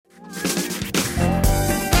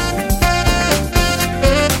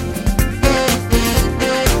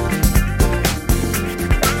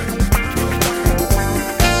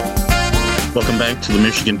back to the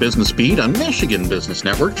Michigan Business Beat on Michigan Business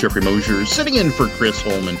Network. Jeffrey Mosier sitting in for Chris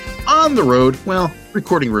Holman on the road,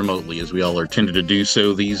 recording remotely as we all are tended to do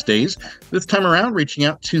so these days. This time around, reaching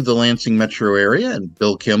out to the Lansing metro area, and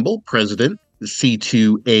Bill Kimble, President,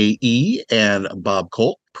 C2AE, and Bob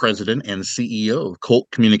Kolt, President and CEO of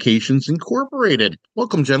Kolt Communications Incorporated.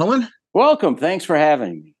 Welcome, gentlemen. Welcome. Thanks for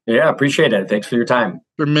having me. Yeah, appreciate it. Thanks for your time.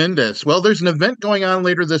 Tremendous. Well, there's an event going on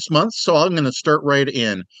later this month, so I'm going to start right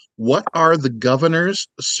in. What are the Governor's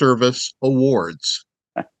Service Awards?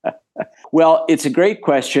 Well, it's a great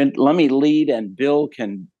question. Let me lead, and Bill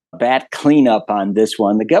can bat cleanup on this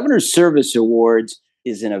one. The Governor's Service Awards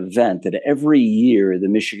is an event that every year the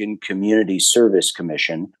Michigan Community Service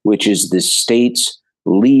Commission, which is the state's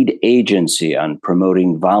lead agency on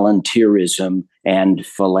promoting volunteerism and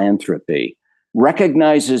philanthropy,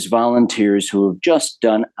 recognizes volunteers who have just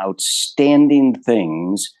done outstanding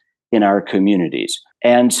things in our communities.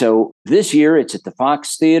 And so this year it's at the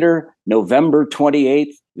Fox Theater, November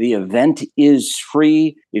 28th. The event is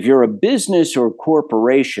free. If you're a business or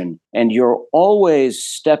corporation and you're always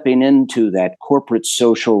stepping into that corporate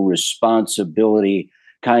social responsibility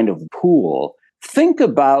kind of pool, think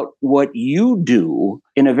about what you do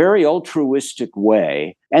in a very altruistic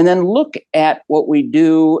way, and then look at what we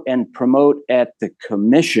do and promote at the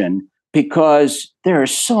commission, because there are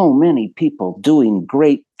so many people doing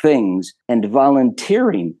great things and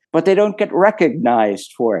volunteering, but they don't get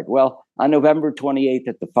recognized for it. Well, on November 28th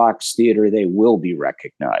at the Fox Theater, they will be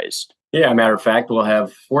recognized. Yeah, matter of fact, we'll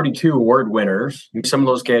have 42 award winners. Some of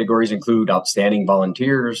those categories include outstanding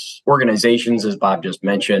volunteers, organizations, as Bob just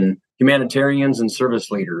mentioned, humanitarians, and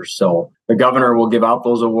service leaders. So the governor will give out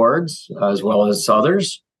those awards as well as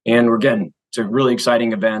others. And again, it's a really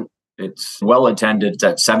exciting event. It's well attended. It's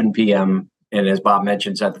at 7 p.m. And as Bob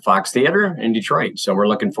mentioned, it's at the Fox Theater in Detroit. So we're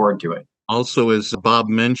looking forward to it. Also, as Bob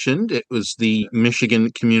mentioned, it was the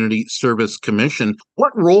Michigan Community Service Commission.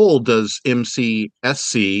 What role does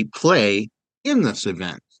MCSC play in this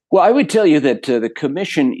event? Well, I would tell you that the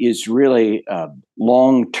commission is really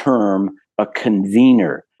long-term a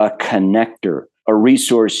convener, a connector, a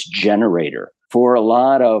resource generator for a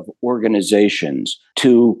lot of organizations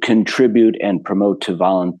to contribute and promote to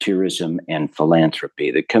volunteerism and philanthropy.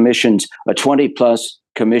 The commission's a 20-plus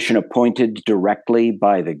commission appointed directly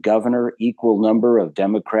by the governor, equal number of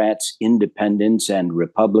Democrats, independents, and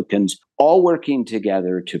Republicans, all working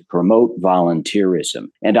together to promote volunteerism.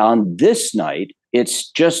 And on this night,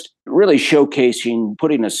 it's just really showcasing,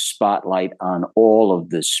 putting a spotlight on all of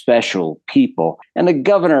the special people. And the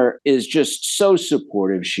governor is just so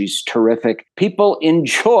supportive. She's terrific. People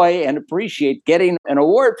enjoy and appreciate getting an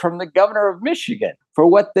award from the governor of Michigan for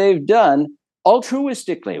what they've done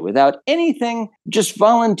altruistically, without anything, just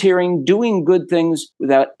volunteering, doing good things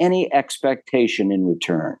without any expectation in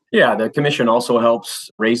return. Yeah, the commission also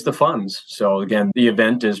helps raise the funds. So again, the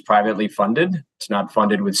event is privately funded. It's not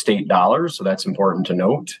funded with state dollars, so that's important to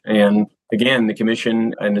note. And again, the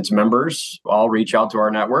commission and its members all reach out to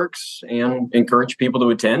our networks and encourage people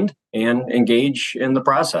to attend and engage in the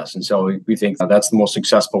process. And so we think that that's the most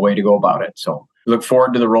successful way to go about it. So we look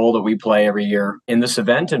forward to the role that we play every year in this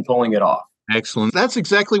event and pulling it off. Excellent. That's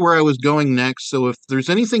exactly where I was going next. So if there's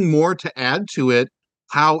anything more to add to it,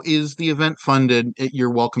 how is the event funded?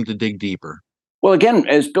 You're welcome to dig deeper. Well, again,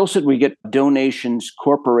 as Bill said, we get donations,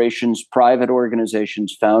 corporations, private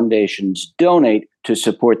organizations, foundations donate to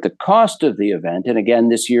support the cost of the event. And again,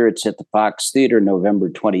 this year it's at the Fox Theater, November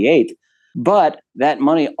 28th. But that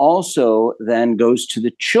money also then goes to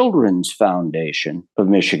the Children's Foundation of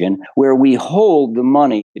Michigan, where we hold the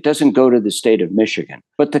money. It doesn't go to the state of Michigan.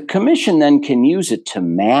 But the commission then can use it to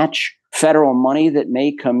match federal money that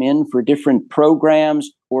may come in for different programs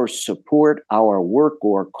or support our work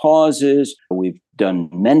or causes. We've done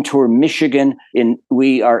Mentor Michigan.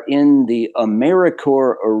 We are in the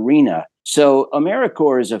AmeriCorps arena. So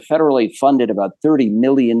AmeriCorps is a federally funded about $30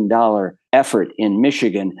 million effort in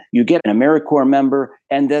Michigan. You get an AmeriCorps member,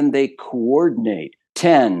 and then they coordinate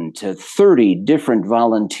 10 to 30 different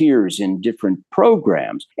volunteers in different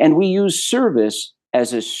programs. And we use service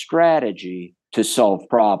as a strategy to solve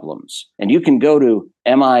problems. And you can go to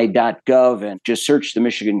mi.gov and just search the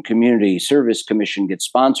Michigan Community Service Commission, get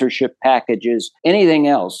sponsorship packages, anything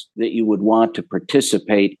else that you would want to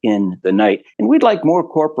participate in the night. And we'd like more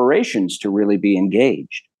corporations to really be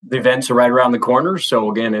engaged. The events are right around the corner. So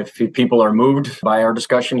again, if people are moved by our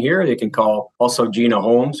discussion here, they can call also Gina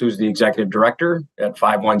Holmes, who's the executive director, at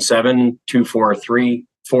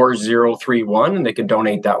 517-243-4031, and they can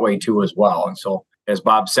donate that way too as well. And so, as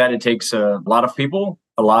Bob said, it takes a lot of people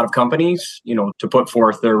a lot of companies, to put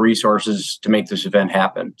forth their resources to make this event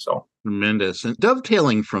happen. So tremendous. And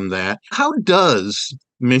dovetailing from that, how does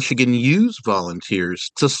Michigan use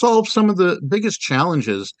volunteers to solve some of the biggest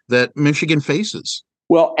challenges that Michigan faces?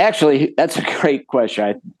 Well, actually, that's a great question.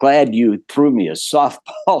 I'm glad you threw me a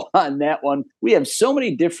softball on that one. We have so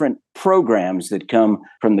many different programs that come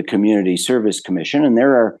from the Community Service Commission, and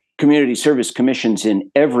there are community service commissions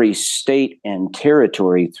in every state and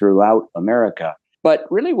territory throughout America. But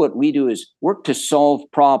really what we do is work to solve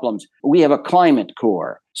problems. We have a climate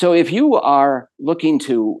corps. So if you are looking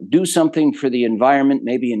to do something for the environment,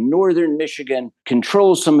 maybe in northern Michigan,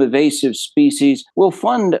 control some invasive species, we'll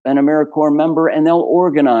fund an AmeriCorps member and they'll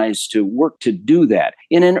organize to work to do that.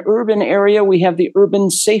 In an urban area, we have the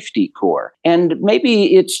Urban Safety Corps. And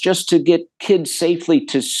maybe it's just to get kids safely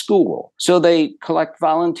to school. So they collect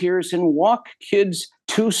volunteers and walk kids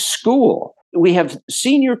to school. We have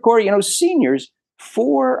Senior Corps. Seniors,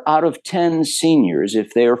 4 out of 10 seniors,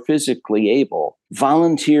 if they are physically able,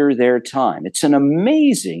 volunteer their time. It's an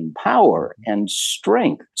amazing power and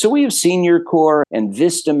strength. So we have Senior Corps and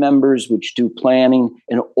Vista members, which do planning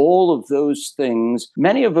and all of those things,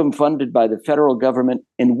 many of them funded by the federal government.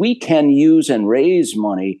 And we can use and raise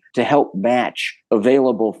money to help match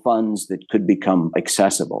available funds that could become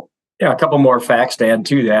accessible. Yeah, a couple more facts to add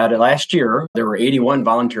to that. Last year, there were 81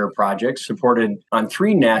 volunteer projects supported on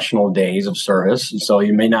 3 national days of service. And so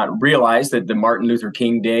you may not realize that the Martin Luther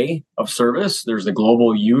King Day of Service, there's the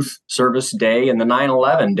Global Youth Service Day, and the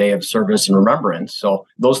 9/11 Day of Service and Remembrance. So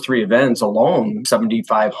those 3 events alone,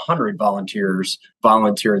 7,500 volunteers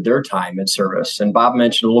volunteered their time in service. And Bob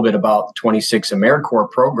mentioned a little bit about 26 AmeriCorps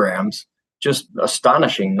programs. Just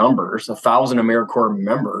astonishing numbers, 1,000 AmeriCorps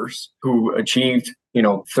members who achieved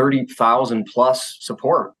 30,000 plus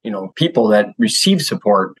support, people that receive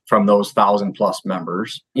support from those 1,000 plus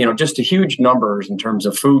members, just a huge numbers in terms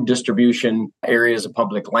of food distribution, areas of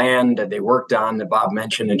public land that they worked on that Bob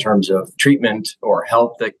mentioned in terms of treatment or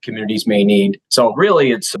help that communities may need. So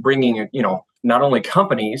really it's bringing, not only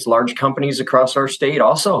companies, large companies across our state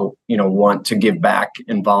also, want to give back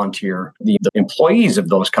and volunteer. The employees of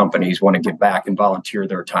those companies want to give back and volunteer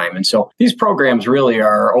their time. And so these programs really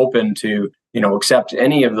are open to, accept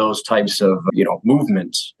any of those types of,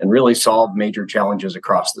 movements and really solve major challenges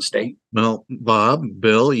across the state. Well, Bob,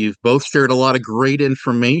 Bill, you've both shared a lot of great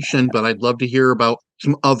information, but I'd love to hear about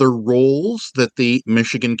some other roles that the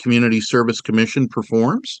Michigan Community Service Commission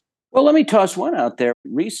performs. Well, let me toss one out there.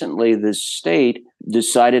 Recently, the state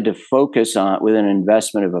decided to focus on, with an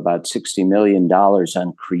investment of about $60 million,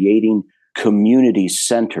 on creating community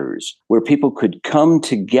centers where people could come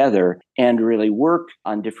together and really work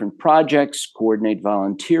on different projects, coordinate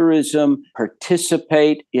volunteerism,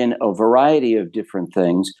 participate in a variety of different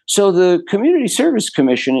things. So the Community Service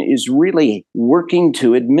Commission is really working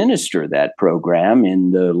to administer that program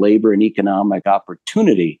in the Labor and Economic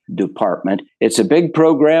Opportunity Department. It's a big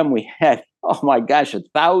program. We had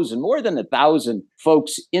more than 1,000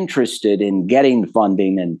 folks interested in getting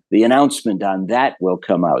funding, and the announcement on that will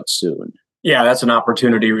come out soon. Yeah, that's an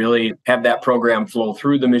opportunity, really have that program flow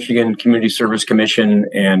through the Michigan Community Service Commission.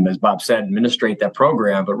 And as Bob said, administrate that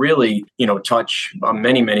program, but really, touch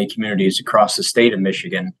many, many communities across the state of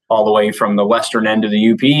Michigan, all the way from the western end of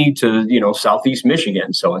the UP to, southeast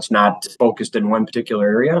Michigan. So it's not focused in one particular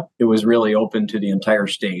area. It was really open to the entire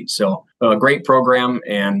state. So a great program,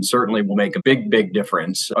 and certainly will make a big, big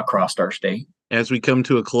difference across our state. As we come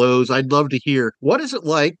to a close, I'd love to hear, what is it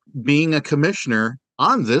like being a commissioner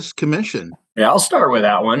on this commission? Yeah, I'll start with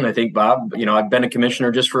that one. I think, Bob, I've been a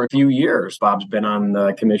commissioner just for a few years. Bob's been on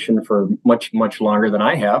the commission for much, much longer than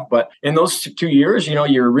I have. But in those 2 years,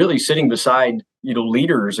 you're really sitting beside,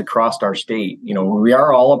 leaders across our state. We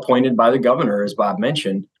are all appointed by the governor, as Bob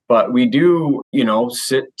mentioned. But we do,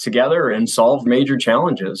 sit together and solve major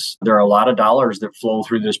challenges. There are a lot of dollars that flow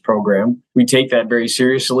through this program. We take that very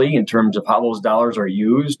seriously in terms of how those dollars are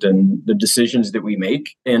used and the decisions that we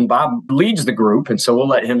make. And Bob leads the group, and so we'll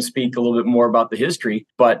let him speak a little bit more about the history.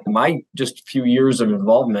 But my just few years of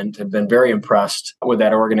involvement have been very impressed with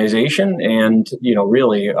that organization and,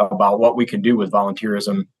 really about what we can do with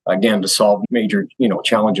volunteerism, again, to solve major,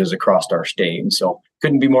 challenges across our state. And so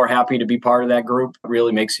couldn't be more happy to be part of that group. It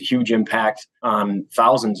really makes a huge impact on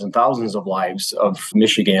thousands and thousands of lives of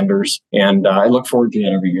Michiganders. And I look forward to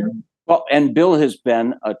that every year. Well, and Bill has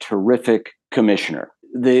been a terrific commissioner.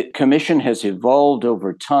 The commission has evolved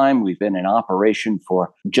over time. We've been in operation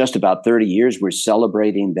for just about 30 years. We're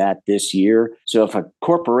celebrating that this year. So if a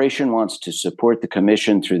corporation wants to support the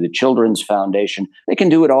commission through the Children's Foundation, they can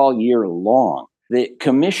do it all year long. The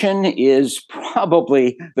commission is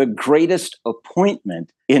probably the greatest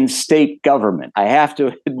appointment in state government. I have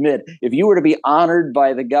to admit, if you were to be honored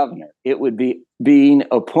by the governor, it would be being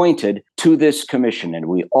appointed to this commission. And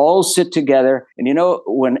we all sit together. And,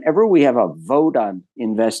 whenever we have a vote on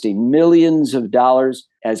investing millions of dollars,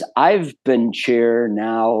 as I've been chair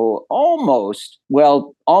now almost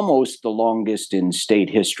the longest in state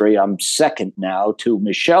history. I'm second now to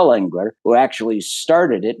Michelle Engler, who actually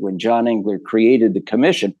started it when John Engler created the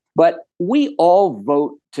commission. But we all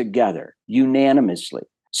vote together unanimously.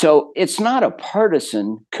 So it's not a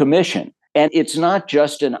partisan commission. And it's not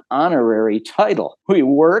just an honorary title. We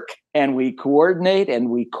work and we coordinate and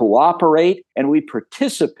we cooperate and we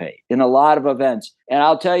participate in a lot of events. And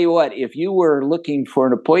I'll tell you what, if you were looking for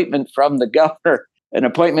an appointment from the governor, an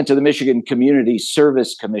appointment to the Michigan Community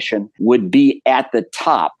Service Commission would be at the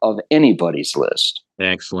top of anybody's list.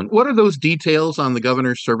 Excellent. What are those details on the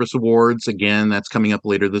Governor's Service Awards? Again, that's coming up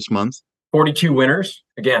later this month. 42 winners.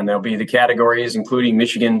 Again, there'll be the categories including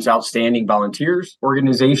Michigan's outstanding volunteers,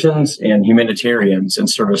 organizations, and humanitarians and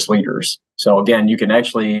service leaders. So again, you can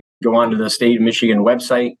actually go onto the state of Michigan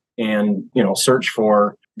website and, search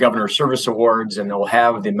for Governor Service Awards, and they'll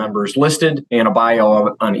have the members listed and a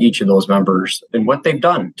bio on each of those members and what they've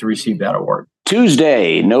done to receive that award.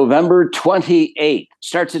 Tuesday, November 28th.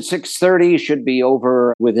 Starts at 6:30, should be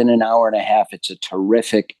over within an hour and a half. It's a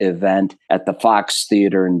terrific event at the Fox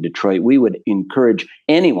Theater in Detroit. We would encourage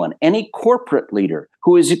anyone, any corporate leader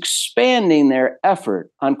who is expanding their effort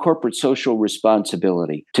on corporate social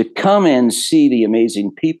responsibility to come and see the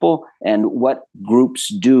amazing people and what groups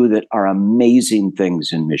do that are amazing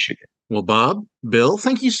things in Michigan. Well, Bob, Bill,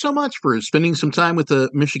 thank you so much for spending some time with the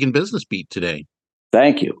Michigan Business Beat today.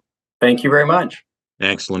 Thank you. Thank you very much.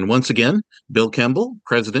 Excellent. Once again, Bill Kimble,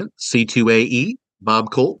 President, C2AE, Bob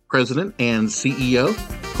Kolt, President and CEO,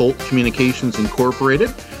 Kolt Communications Incorporated.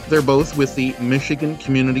 They're both with the Michigan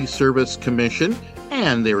Community Service Commission,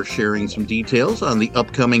 and they were sharing some details on the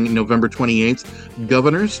upcoming November 28th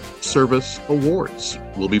Governor's Service Awards.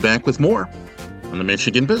 We'll be back with more on the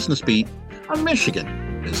Michigan Business Beat on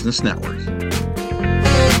Michigan Business Network.